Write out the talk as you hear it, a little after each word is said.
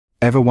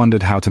Ever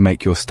wondered how to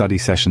make your study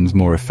sessions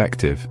more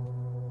effective?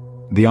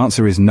 The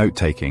answer is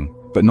note-taking,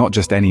 but not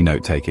just any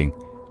note-taking.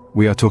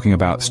 We are talking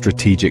about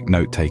strategic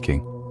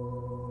note-taking.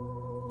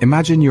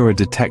 Imagine you're a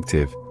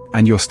detective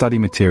and your study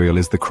material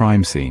is the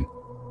crime scene.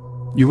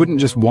 You wouldn't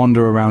just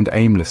wander around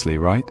aimlessly,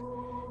 right?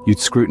 You'd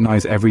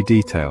scrutinize every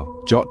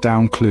detail, jot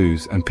down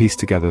clues, and piece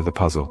together the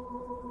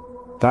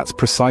puzzle. That's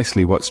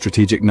precisely what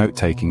strategic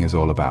note-taking is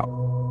all about.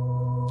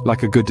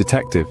 Like a good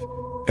detective,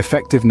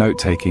 effective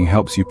note-taking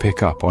helps you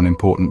pick up on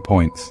important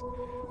points,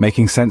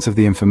 making sense of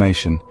the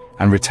information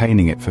and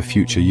retaining it for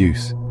future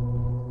use.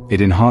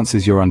 It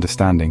enhances your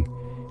understanding,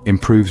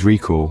 improves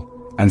recall,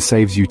 and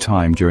saves you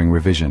time during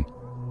revision.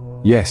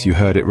 Yes, you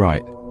heard it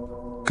right.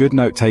 Good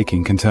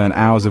note-taking can turn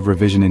hours of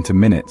revision into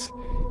minutes.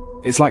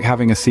 It's like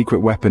having a secret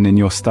weapon in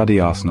your study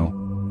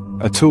arsenal,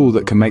 a tool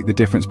that can make the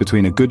difference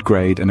between a good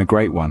grade and a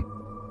great one.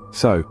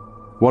 So,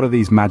 what are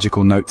these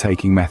magical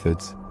note-taking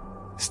methods?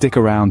 Stick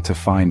around to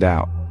find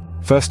out.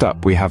 First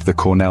up, we have the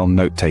Cornell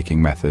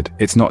note-taking method.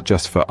 It's not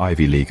just for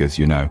Ivy Leaguers,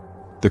 you know.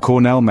 The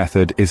Cornell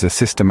method is a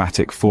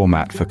systematic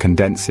format for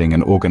condensing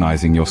and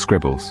organizing your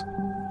scribbles.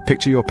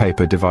 Picture your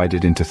paper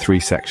divided into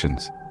 3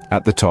 sections.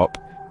 At the top,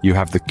 you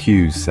have the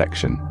cues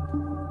section.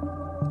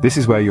 This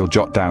is where you'll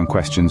jot down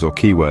questions or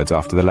keywords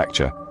after the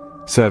lecture,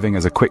 serving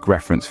as a quick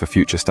reference for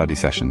future study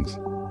sessions.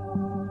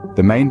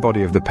 The main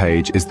body of the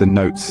page is the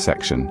notes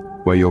section,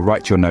 where you'll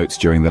write your notes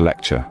during the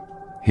lecture.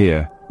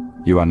 Here,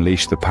 you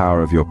unleash the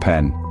power of your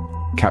pen,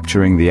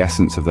 capturing the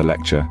essence of the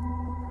lecture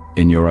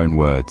in your own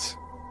words.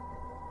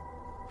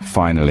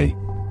 Finally,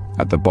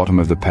 at the bottom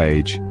of the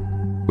page,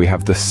 we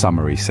have the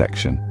summary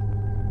section.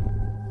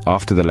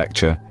 After the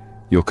lecture,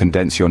 you'll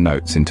condense your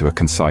notes into a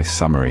concise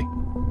summary.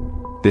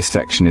 This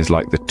section is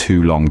like the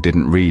too long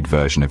didn't read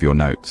version of your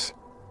notes.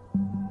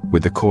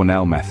 With the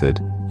Cornell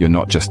method, you're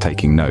not just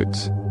taking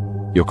notes.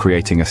 You're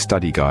creating a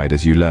study guide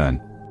as you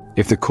learn.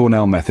 If the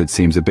Cornell method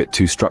seems a bit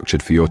too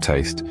structured for your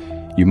taste,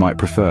 you might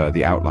prefer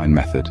the outline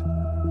method.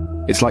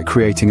 It's like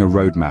creating a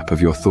roadmap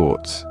of your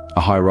thoughts, a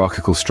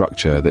hierarchical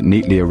structure that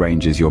neatly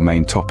arranges your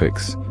main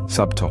topics,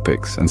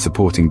 subtopics, and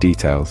supporting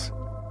details.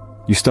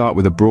 You start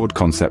with a broad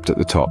concept at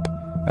the top,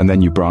 and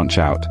then you branch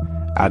out,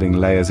 adding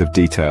layers of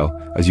detail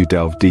as you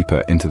delve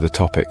deeper into the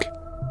topic.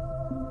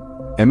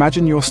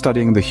 Imagine you're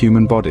studying the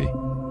human body.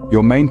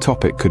 Your main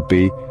topic could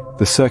be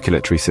the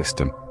circulatory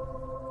system.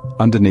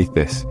 Underneath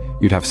this,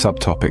 you'd have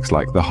subtopics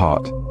like the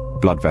heart,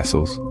 blood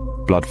vessels,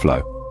 blood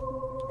flow.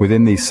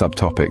 Within these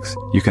subtopics,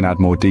 you can add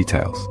more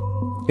details.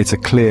 It's a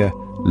clear,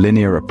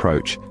 linear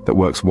approach that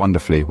works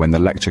wonderfully when the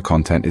lecture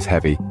content is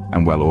heavy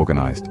and well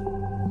organized.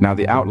 Now,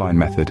 the outline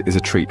method is a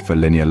treat for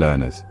linear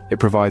learners. It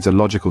provides a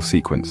logical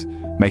sequence,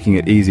 making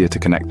it easier to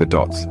connect the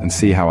dots and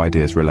see how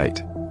ideas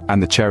relate.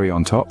 And the cherry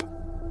on top?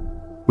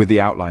 With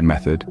the outline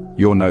method,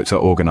 your notes are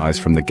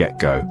organized from the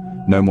get-go.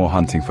 No more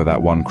hunting for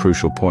that one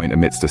crucial point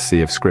amidst a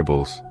sea of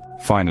scribbles.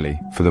 Finally,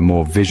 for the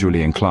more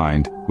visually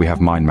inclined, we have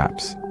mind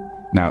maps.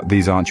 Now,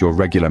 these aren't your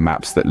regular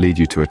maps that lead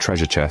you to a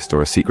treasure chest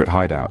or a secret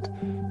hideout,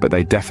 but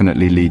they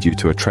definitely lead you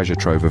to a treasure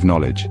trove of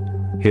knowledge.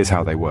 Here's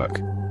how they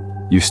work.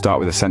 You start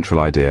with a central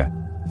idea.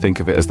 Think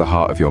of it as the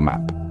heart of your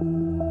map.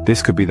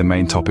 This could be the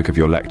main topic of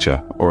your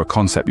lecture or a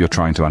concept you're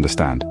trying to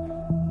understand.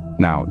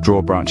 Now,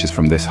 draw branches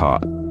from this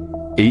heart,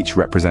 each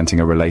representing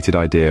a related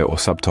idea or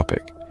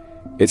subtopic.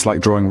 It's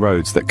like drawing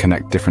roads that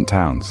connect different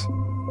towns.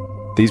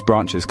 These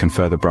branches can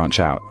further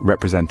branch out,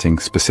 representing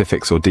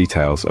specifics or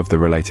details of the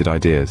related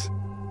ideas.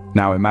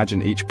 Now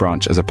imagine each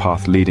branch as a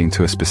path leading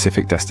to a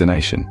specific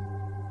destination.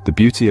 The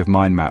beauty of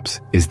mind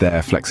maps is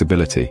their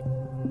flexibility.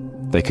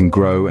 They can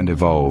grow and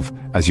evolve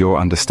as your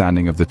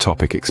understanding of the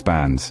topic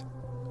expands.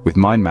 With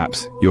mind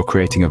maps, you're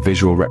creating a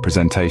visual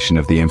representation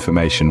of the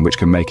information which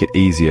can make it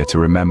easier to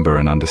remember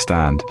and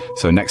understand.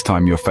 So next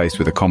time you're faced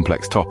with a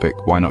complex topic,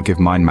 why not give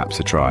mind maps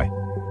a try?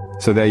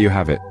 So there you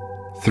have it.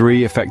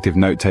 3 effective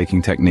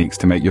note-taking techniques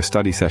to make your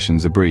study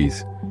sessions a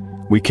breeze.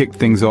 We kicked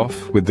things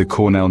off with the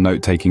Cornell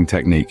note-taking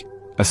technique,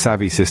 a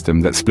savvy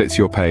system that splits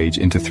your page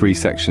into 3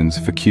 sections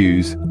for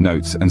cues,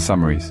 notes, and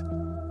summaries.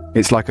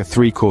 It's like a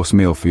 3-course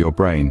meal for your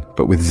brain,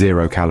 but with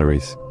 0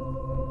 calories.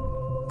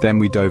 Then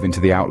we dove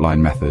into the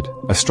outline method,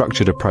 a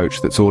structured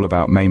approach that's all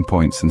about main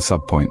points and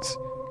subpoints.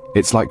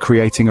 It's like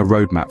creating a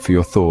roadmap for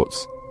your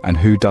thoughts, and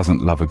who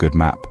doesn't love a good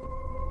map?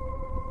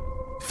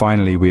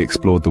 Finally, we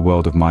explored the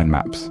world of mind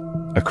maps,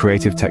 a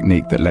creative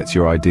technique that lets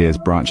your ideas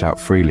branch out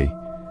freely.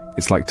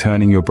 It's like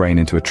turning your brain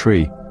into a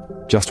tree,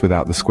 just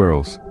without the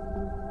squirrels.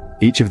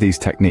 Each of these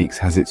techniques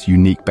has its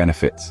unique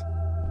benefits.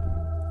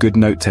 Good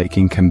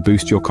note-taking can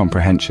boost your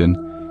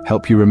comprehension,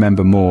 help you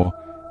remember more,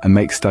 and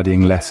make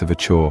studying less of a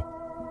chore.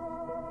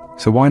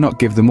 So why not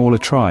give them all a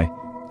try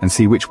and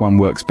see which one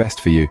works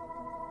best for you?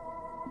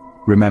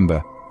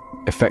 Remember,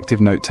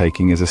 effective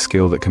note-taking is a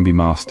skill that can be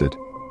mastered.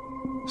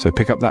 So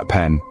pick up that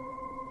pen,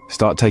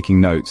 start taking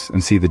notes,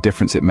 and see the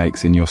difference it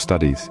makes in your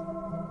studies.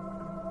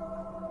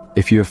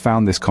 If you have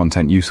found this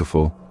content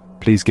useful,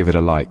 please give it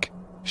a like,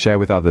 share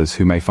with others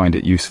who may find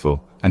it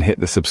useful, and hit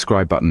the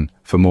subscribe button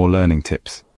for more learning tips.